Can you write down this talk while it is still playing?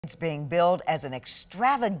It's being billed as an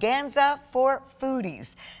extravaganza for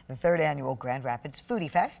foodies. The third annual Grand Rapids Foodie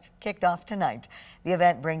Fest kicked off tonight. The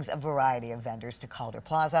event brings a variety of vendors to Calder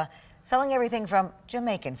Plaza, selling everything from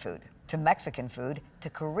Jamaican food to Mexican food to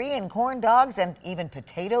Korean corn dogs and even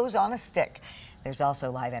potatoes on a stick. There's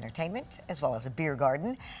also live entertainment as well as a beer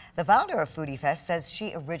garden. The founder of Foodie Fest says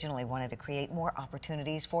she originally wanted to create more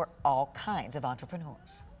opportunities for all kinds of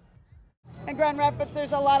entrepreneurs. In Grand Rapids,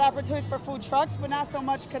 there's a lot of opportunities for food trucks, but not so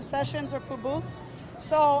much concessions or food booths.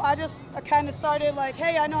 So I kind of started like,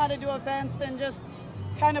 hey, I know how to do events, and just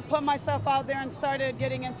kind of put myself out there and started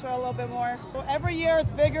getting into it a little bit more. So every year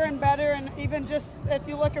it's bigger and better, and even just if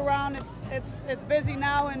you look around, it's busy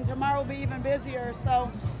now, and tomorrow will be even busier.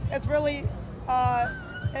 So it's really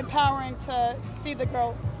empowering to see the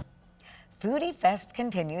growth. Foodie Fest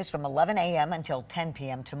continues from 11 a.m. until 10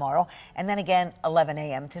 p.m. tomorrow, and then again 11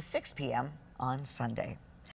 a.m. to 6 p.m. on Sunday.